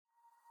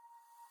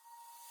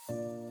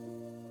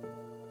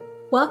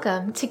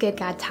Welcome to Good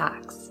God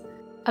Talks,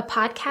 a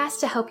podcast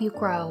to help you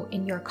grow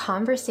in your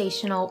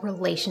conversational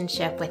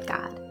relationship with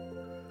God.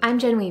 I'm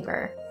Jen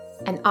Weaver,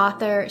 an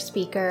author,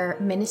 speaker,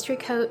 ministry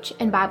coach,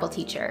 and Bible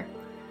teacher.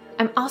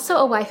 I'm also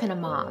a wife and a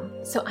mom,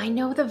 so I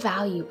know the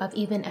value of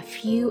even a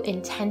few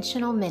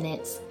intentional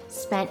minutes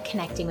spent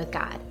connecting with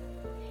God.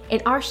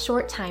 In our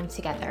short time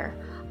together,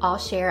 I'll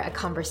share a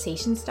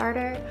conversation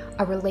starter,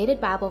 a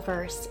related Bible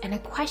verse, and a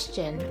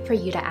question for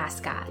you to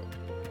ask God.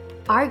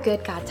 Our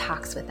good God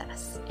talks with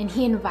us, and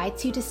He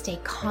invites you to stay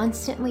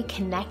constantly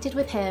connected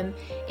with Him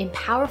in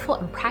powerful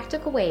and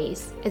practical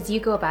ways as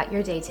you go about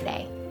your day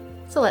today.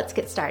 So let's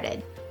get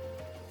started.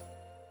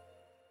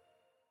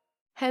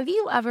 Have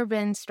you ever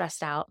been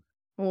stressed out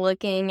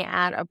looking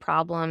at a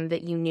problem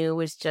that you knew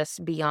was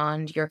just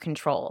beyond your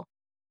control?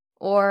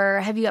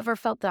 Or have you ever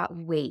felt that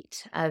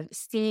weight of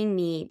seeing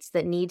needs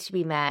that need to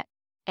be met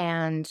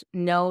and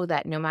know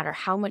that no matter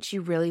how much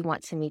you really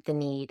want to meet the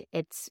need,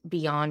 it's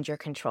beyond your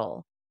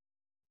control?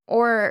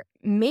 Or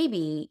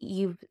maybe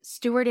you've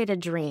stewarded a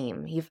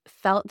dream. You've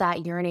felt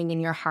that yearning in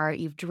your heart.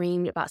 You've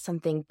dreamed about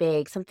something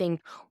big,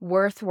 something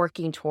worth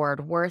working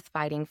toward, worth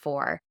fighting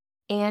for.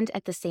 And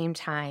at the same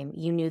time,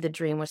 you knew the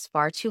dream was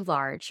far too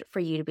large for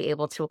you to be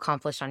able to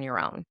accomplish on your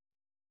own.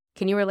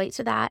 Can you relate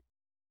to that?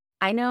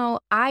 I know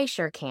I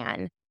sure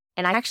can.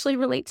 And I actually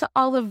relate to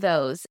all of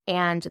those.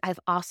 And I've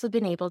also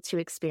been able to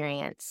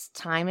experience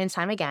time and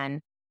time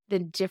again the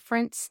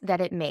difference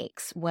that it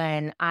makes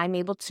when I'm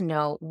able to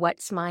know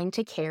what's mine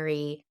to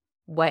carry,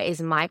 what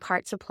is my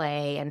part to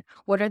play, and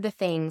what are the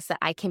things that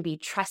I can be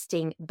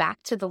trusting back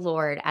to the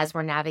Lord as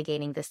we're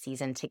navigating this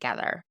season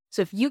together.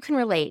 So if you can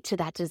relate to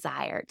that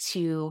desire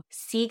to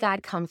see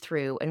God come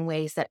through in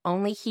ways that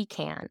only He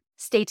can,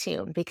 stay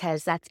tuned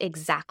because that's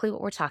exactly what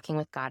we're talking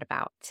with God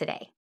about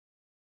today.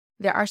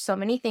 There are so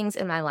many things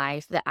in my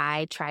life that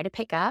I try to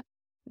pick up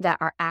that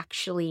are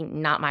actually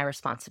not my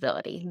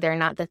responsibility. They're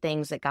not the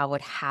things that God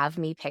would have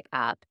me pick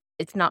up.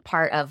 It's not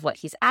part of what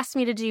He's asked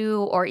me to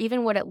do or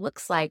even what it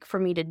looks like for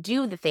me to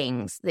do the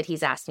things that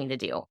He's asked me to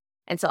do.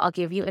 And so I'll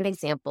give you an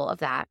example of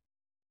that.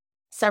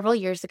 Several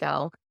years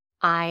ago,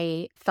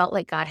 I felt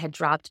like God had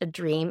dropped a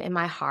dream in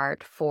my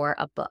heart for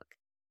a book.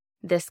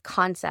 This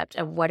concept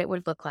of what it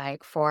would look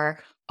like for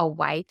a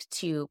wife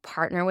to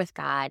partner with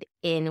God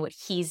in what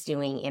He's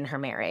doing in her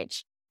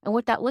marriage, and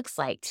what that looks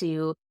like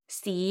to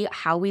see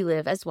how we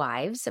live as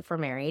wives, if we're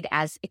married,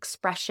 as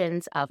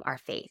expressions of our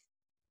faith.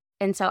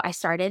 And so I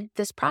started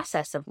this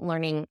process of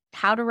learning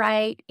how to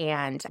write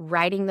and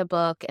writing the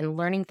book and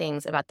learning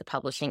things about the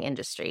publishing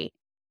industry.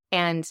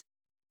 And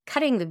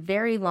cutting the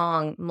very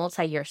long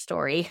multi-year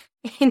story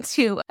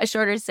into a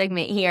shorter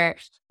segment here,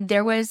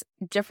 there was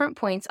different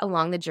points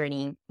along the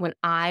journey when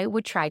I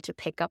would try to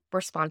pick up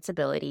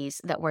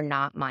responsibilities that were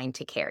not mine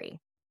to carry.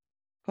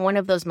 One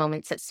of those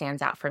moments that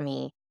stands out for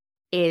me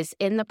is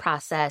in the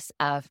process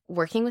of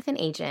working with an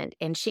agent,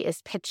 and she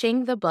is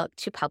pitching the book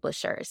to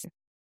publishers.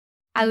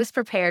 I was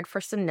prepared for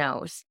some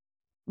no's,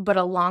 but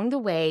along the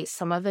way,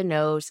 some of the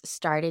no's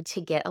started to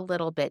get a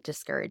little bit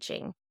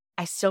discouraging.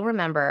 I still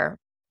remember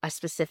a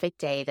specific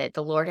day that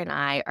the Lord and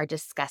I are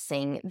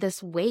discussing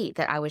this weight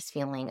that I was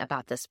feeling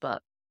about this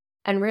book.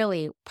 And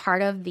really,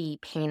 part of the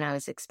pain I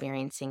was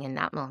experiencing in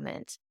that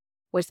moment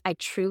was I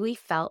truly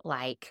felt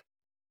like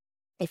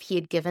if He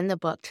had given the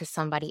book to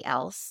somebody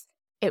else,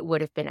 it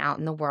would have been out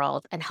in the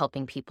world and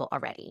helping people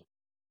already.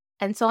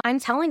 And so I'm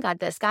telling God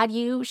this, God,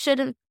 you should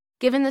have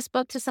given this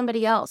book to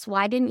somebody else.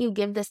 Why didn't you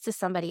give this to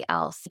somebody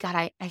else?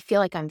 God, I feel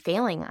like I'm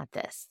failing at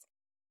this.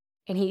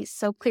 And He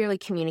so clearly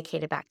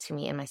communicated back to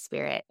me in my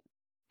spirit,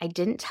 I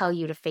didn't tell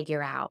you to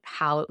figure out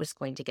how it was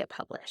going to get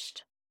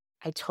published.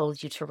 I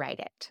told you to write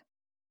it.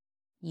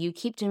 You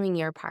keep doing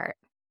your part.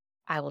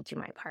 I will do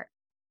my part.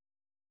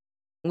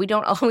 We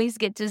don't always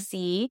get to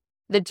see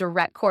the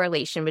direct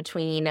correlation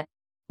between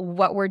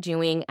what we're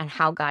doing and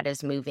how God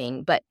is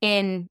moving. But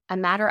in a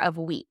matter of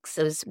weeks,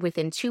 it was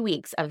within 2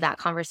 weeks of that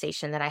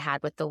conversation that I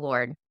had with the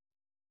Lord,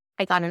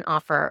 I got an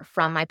offer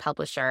from my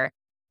publisher,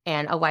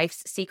 and A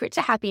Wife's Secret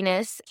to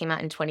Happiness came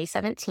out in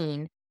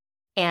 2017.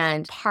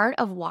 And part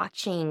of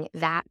watching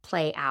that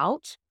play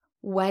out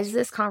was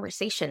this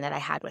conversation that I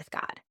had with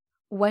God,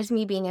 was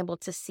me being able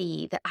to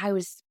see that I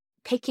was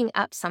picking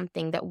up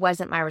something that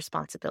wasn't my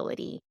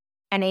responsibility.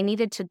 And I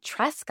needed to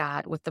trust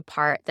God with the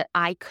part that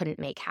I couldn't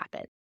make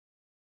happen.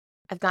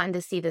 I've gotten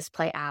to see this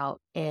play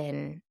out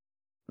in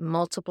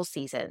multiple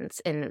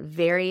seasons in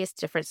various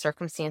different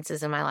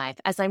circumstances in my life,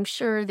 as I'm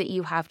sure that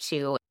you have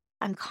too.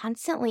 I'm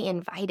constantly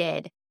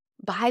invited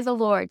by the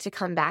Lord to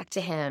come back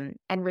to Him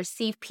and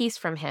receive peace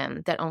from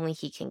Him that only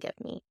He can give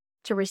me,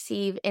 to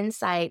receive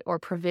insight or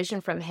provision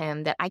from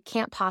Him that I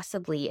can't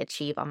possibly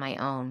achieve on my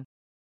own.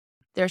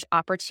 There's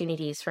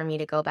opportunities for me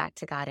to go back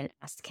to God and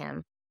ask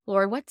Him,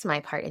 Lord, what's my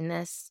part in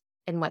this?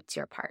 And what's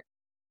your part?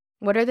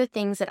 What are the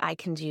things that I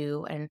can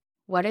do? And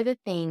what are the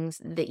things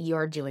that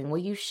you're doing? Will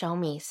you show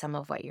me some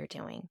of what you're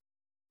doing?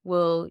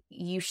 Will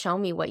you show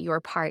me what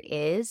your part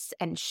is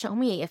and show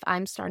me if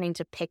I'm starting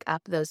to pick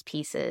up those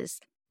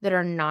pieces that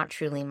are not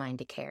truly mine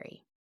to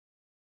carry?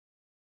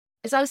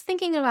 As I was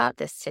thinking about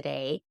this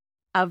today,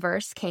 a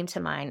verse came to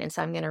mind, and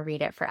so I'm going to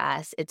read it for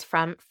us. It's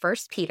from 1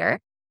 Peter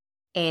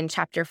in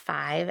chapter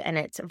 5, and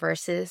it's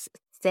verses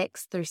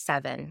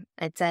 6-7.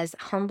 It says,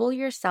 "Humble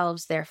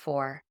yourselves,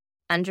 therefore,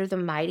 under the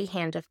mighty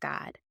hand of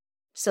God,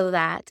 so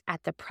that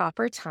at the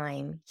proper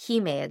time he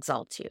may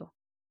exalt you,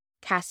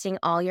 casting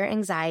all your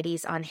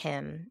anxieties on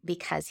him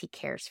because he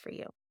cares for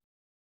you."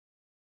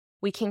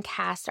 We can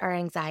cast our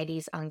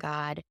anxieties on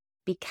God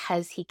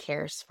because he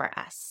cares for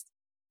us,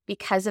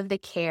 because of the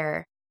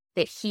care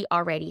that he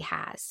already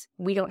has.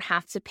 We don't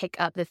have to pick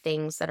up the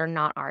things that are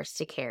not ours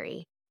to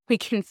carry. We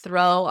can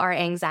throw our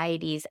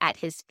anxieties at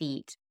his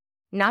feet,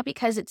 not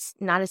because it's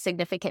not a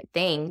significant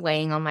thing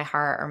weighing on my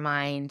heart or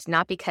mind,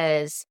 not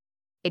because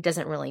it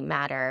doesn't really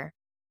matter,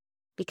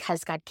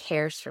 because God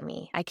cares for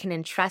me. I can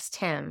entrust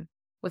him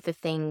with the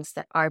things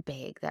that are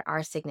big, that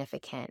are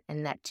significant,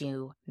 and that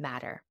do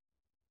matter.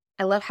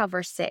 I love how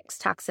verse 6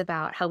 talks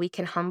about how we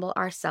can humble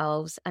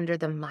ourselves under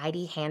the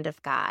mighty hand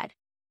of God.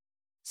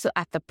 So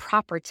at the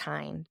proper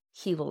time,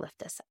 he will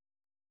lift us up.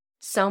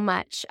 So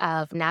much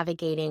of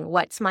navigating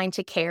what's mine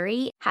to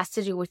carry has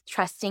to do with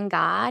trusting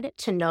God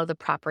to know the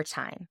proper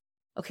time.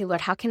 Okay,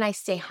 Lord, how can I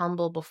stay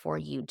humble before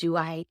you? Do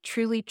I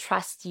truly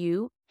trust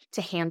you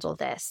to handle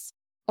this?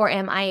 Or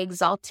am I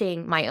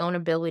exalting my own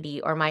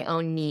ability or my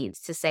own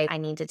needs to say, I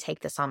need to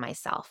take this on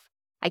myself?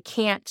 I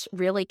can't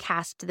really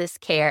cast this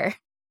care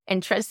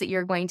and trust that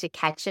you're going to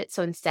catch it.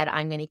 So instead,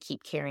 I'm going to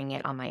keep carrying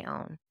it on my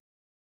own.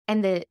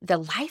 And the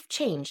life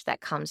change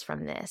that comes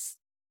from this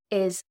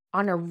is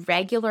on a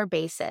regular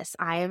basis,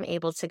 I am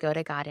able to go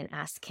to God and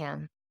ask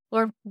him,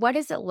 Lord, what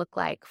does it look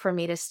like for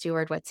me to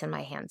steward what's in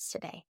my hands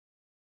today?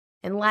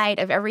 In light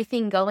of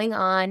everything going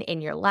on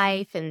in your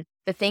life and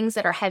the things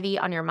that are heavy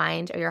on your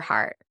mind or your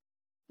heart,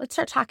 let's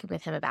start talking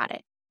with him about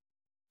it.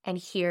 And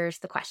here's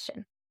the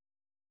question.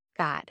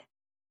 God,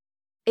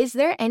 is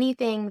there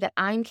anything that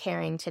I'm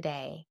carrying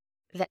today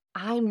that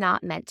I'm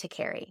not meant to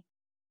carry?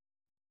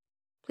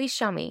 Please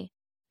show me,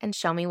 and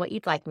show me what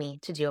you'd like me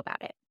to do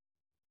about it.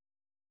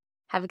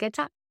 Have a good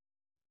time.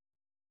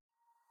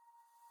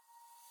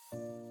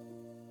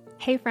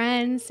 Hey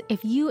friends,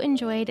 if you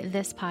enjoyed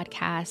this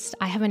podcast,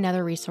 I have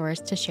another resource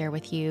to share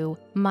with you.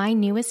 My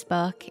newest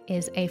book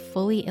is a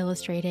fully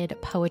illustrated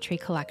poetry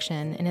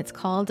collection, and it's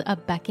called A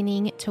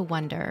Beckoning to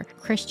Wonder,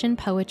 Christian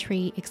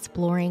Poetry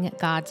Exploring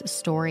God's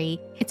Story.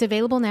 It's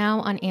available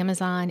now on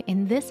Amazon,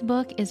 and this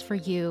book is for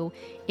you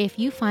if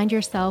you find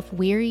yourself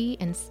weary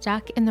and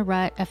stuck in the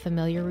rut of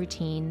familiar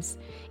routines,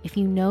 if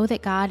you know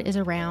that God is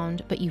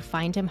around, but you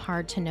find him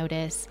hard to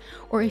notice,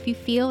 or if you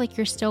feel like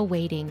you're still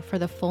waiting for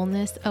the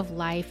fullness of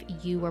life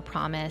you were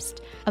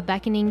promised. A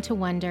Beckoning to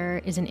Wonder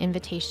is an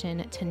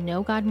invitation to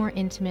know God more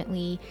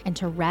intimately and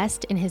to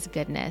rest in his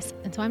goodness.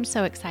 And so I'm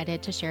so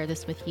excited to share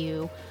this with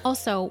you.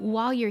 Also,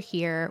 while you're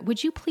here,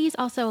 would you please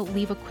also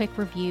leave a quick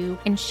review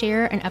and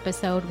share an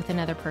episode with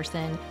another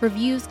person?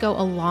 Reviews go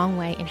a long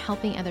way in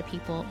helping other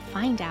people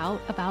find out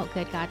about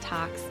Good God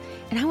Talks.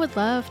 And I would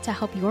love to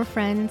help your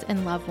friends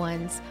and loved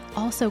ones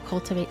also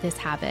cultivate this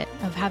habit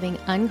of having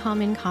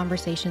uncommon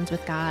conversations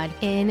with God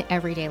in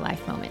everyday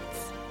life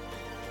moments.